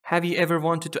Have you ever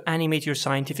wanted to animate your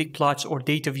scientific plots or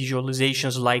data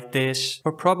visualizations like this?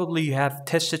 Or probably you have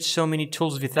tested so many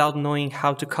tools without knowing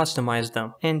how to customize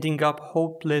them, ending up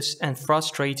hopeless and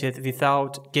frustrated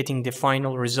without getting the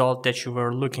final result that you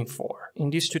were looking for. In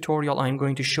this tutorial, I'm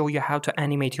going to show you how to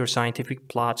animate your scientific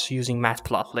plots using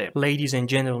Matplotlib. Ladies and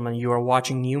gentlemen, you are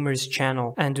watching Numerous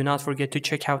channel, and do not forget to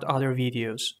check out other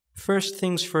videos. First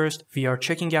things first, we are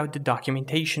checking out the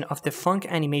documentation of the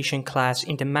FuncAnimation class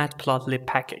in the Matplotlib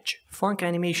package.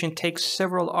 FuncAnimation takes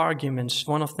several arguments.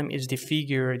 One of them is the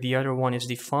figure, the other one is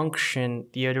the function,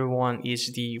 the other one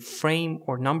is the frame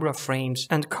or number of frames,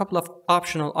 and a couple of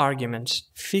optional arguments.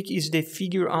 Fig is the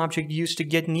figure object used to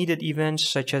get needed events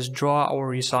such as draw or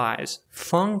resize.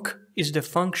 Func is the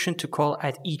function to call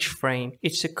at each frame.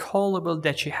 It's a callable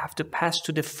that you have to pass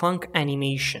to the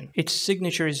FuncAnimation. Its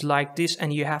signature is like this,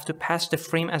 and you have to pass the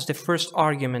frame as the first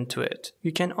argument to it.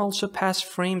 You can also pass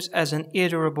frames as an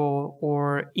iterable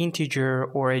or integer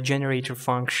or a generator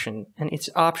function, and it's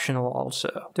optional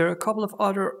also. There are a couple of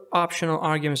other optional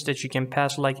arguments that you can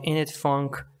pass, like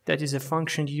initFunc, that is a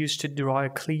function used to draw a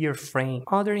clear frame.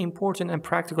 Other important and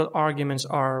practical arguments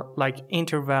are like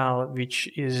interval, which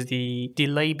is the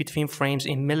delay between frames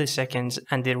in milliseconds,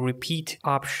 and the repeat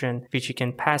option, which you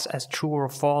can pass as true or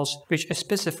false, which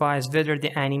specifies whether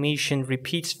the animation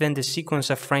repeats when the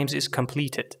sequence of frames is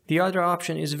completed. The other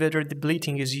option is whether the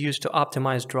bleeding is used to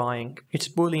optimize drawing. It's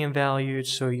Boolean valued,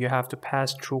 so you have to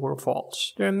pass true or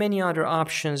false. There are many other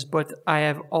options, but I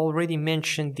have already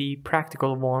mentioned the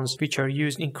practical ones, which are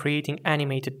used in creating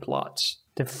animated plots.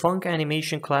 The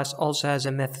FuncAnimation class also has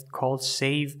a method called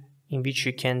save, in which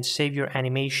you can save your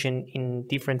animation in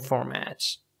different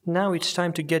formats. Now it's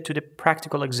time to get to the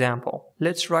practical example.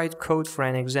 Let's write code for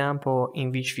an example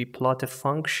in which we plot a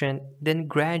function, then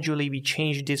gradually we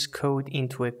change this code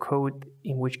into a code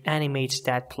in which animates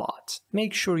that plot.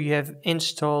 Make sure you have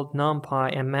installed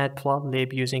NumPy and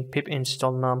Matplotlib using pip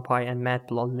install NumPy and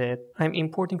Matplotlib. I'm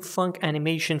importing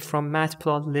FuncAnimation from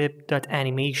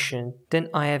matplotlib.animation. Then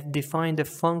I have defined a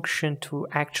function to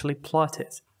actually plot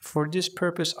it. For this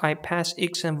purpose, I pass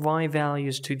x and y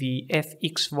values to the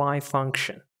fxy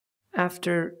function.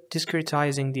 After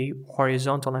discretizing the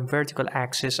horizontal and vertical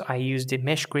axis, I use the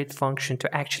meshGrid function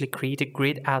to actually create a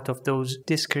grid out of those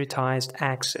discretized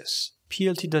axes.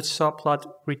 plt.subplot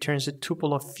returns a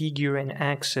tuple of figure and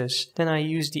axis. Then I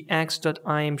use the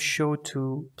ax.imshow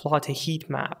to plot a heat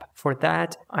map. For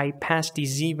that, I pass the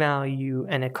z value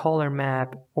and a color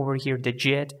map, over here the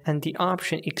jet, and the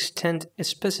option extend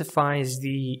specifies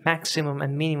the maximum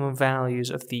and minimum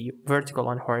values of the vertical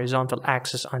and horizontal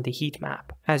axis on the heat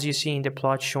map, as you see in the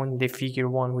plot shown in the figure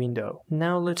 1 window.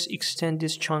 Now let's extend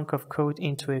this chunk of code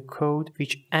into a code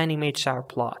which animates our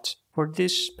plot. For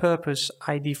this purpose,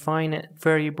 I define a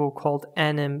variable called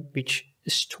anim, which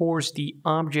stores the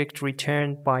object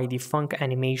returned by the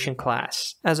FuncAnimation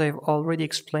class. As I've already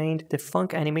explained, the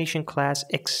FuncAnimation class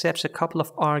accepts a couple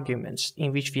of arguments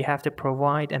in which we have to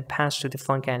provide and pass to the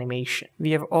FuncAnimation. We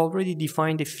have already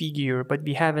defined the figure, but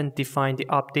we haven't defined the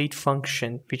update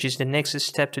function, which is the next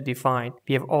step to define.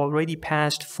 We have already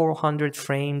passed 400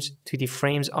 frames to the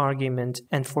frames argument,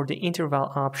 and for the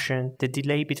interval option, the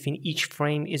delay between each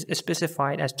frame is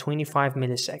specified as 25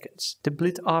 milliseconds. The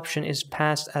bleed option is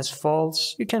passed as false.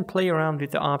 You can play around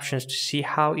with the options to see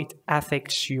how it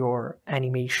affects your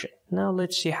animation. Now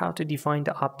let's see how to define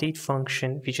the update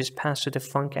function, which is passed to the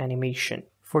FuncAnimation.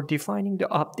 For defining the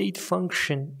update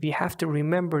function, we have to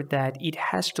remember that it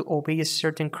has to obey a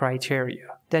certain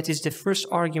criteria. That is, the first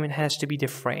argument has to be the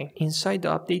frame. Inside the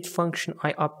update function,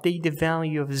 I update the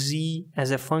value of z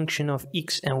as a function of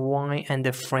x and y and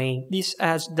the frame. This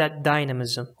adds that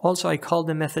dynamism. Also, I call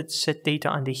the method setData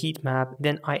on the heat map.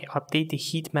 Then I update the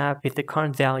heat map with the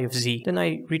current value of z. Then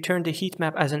I return the heat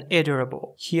map as an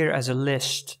iterable, here as a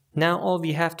list. Now all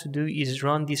we have to do is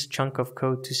run this chunk of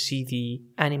code to see the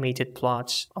animated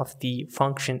plots of the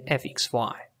function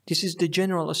fxy. This is the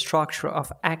general structure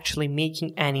of actually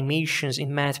making animations in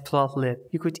Matplotlib.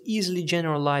 You could easily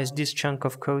generalize this chunk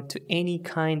of code to any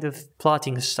kind of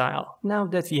plotting style. Now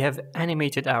that we have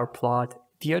animated our plot,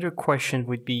 the other question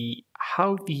would be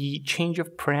how the change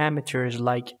of parameters,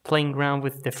 like playing around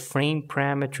with the frame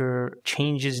parameter,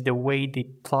 changes the way the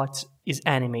plot is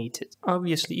animated.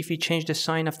 Obviously, if you change the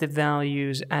sign of the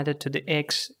values added to the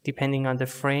x depending on the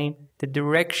frame, the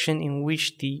direction in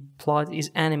which the plot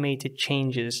is animated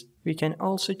changes. We can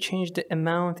also change the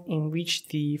amount in which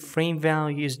the frame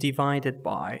value is divided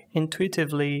by.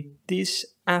 Intuitively, this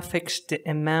affects the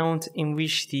amount in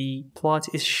which the plot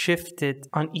is shifted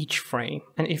on each frame.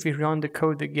 And if we run the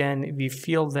code again, we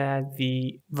feel that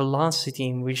the velocity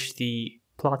in which the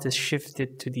plot is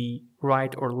shifted to the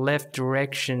right or left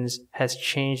directions has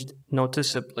changed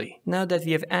noticeably. Now that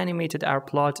we have animated our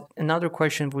plot, another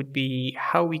question would be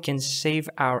how we can save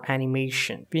our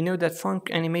animation. We know that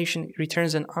FuncAnimation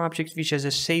returns an object which has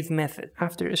a save method.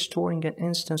 After storing an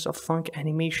instance of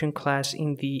FuncAnimation class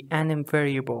in the anim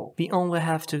variable, we only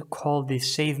have to call the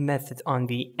save method on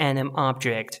the anim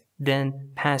object, then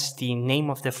pass the name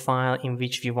of the file in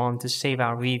which we want to save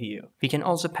our video. We can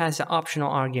also pass an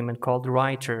optional argument called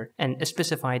writer and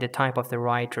specify the type of the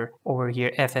writer, over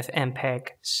here ffmpeg.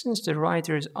 Since the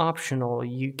writer is optional,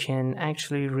 you can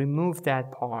actually remove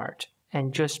that part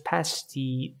and just pass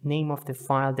the name of the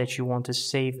file that you want to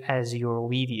save as your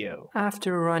video.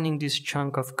 After running this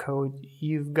chunk of code,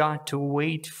 you've got to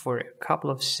wait for a couple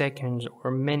of seconds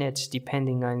or minutes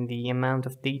depending on the amount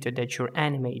of data that you're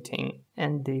animating,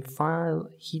 and the file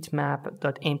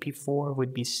heatmap.mp4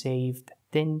 would be saved.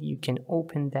 Then you can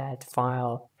open that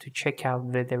file to check out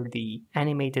whether the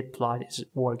animated plot is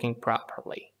working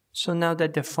properly. So now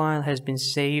that the file has been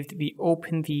saved, we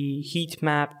open the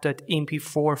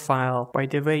heatmap.mp4 file. By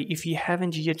the way, if you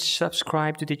haven't yet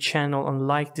subscribed to the channel and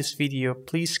liked this video,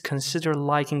 please consider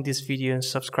liking this video and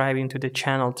subscribing to the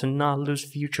channel to not lose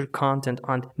future content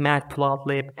on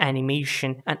Matplotlib,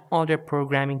 animation, and other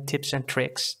programming tips and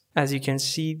tricks. As you can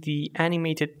see, the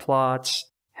animated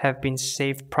plots have been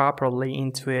saved properly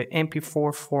into an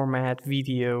MP4 format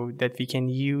video that we can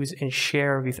use and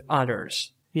share with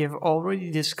others. We have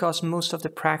already discussed most of the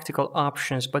practical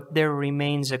options, but there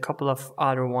remains a couple of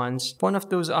other ones. One of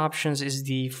those options is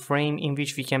the frame in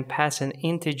which we can pass an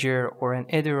integer or an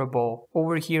iterable.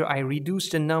 Over here I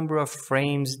reduced the number of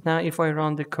frames. Now if I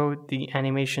run the code, the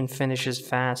animation finishes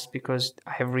fast because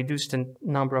I have reduced the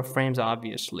number of frames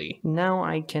obviously. Now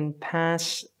I can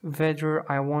pass whether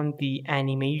I want the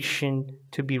animation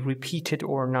to be repeated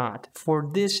or not. For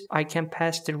this, I can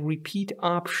pass the repeat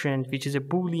option, which is a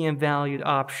boolean valued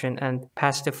option, and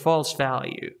pass the false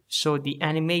value. So the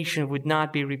animation would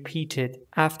not be repeated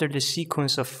after the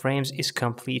sequence of frames is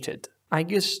completed. I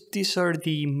guess these are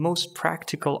the most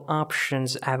practical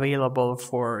options available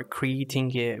for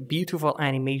creating a beautiful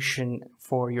animation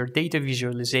for your data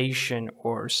visualization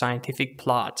or scientific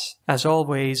plots. As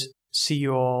always, see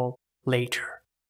you all later.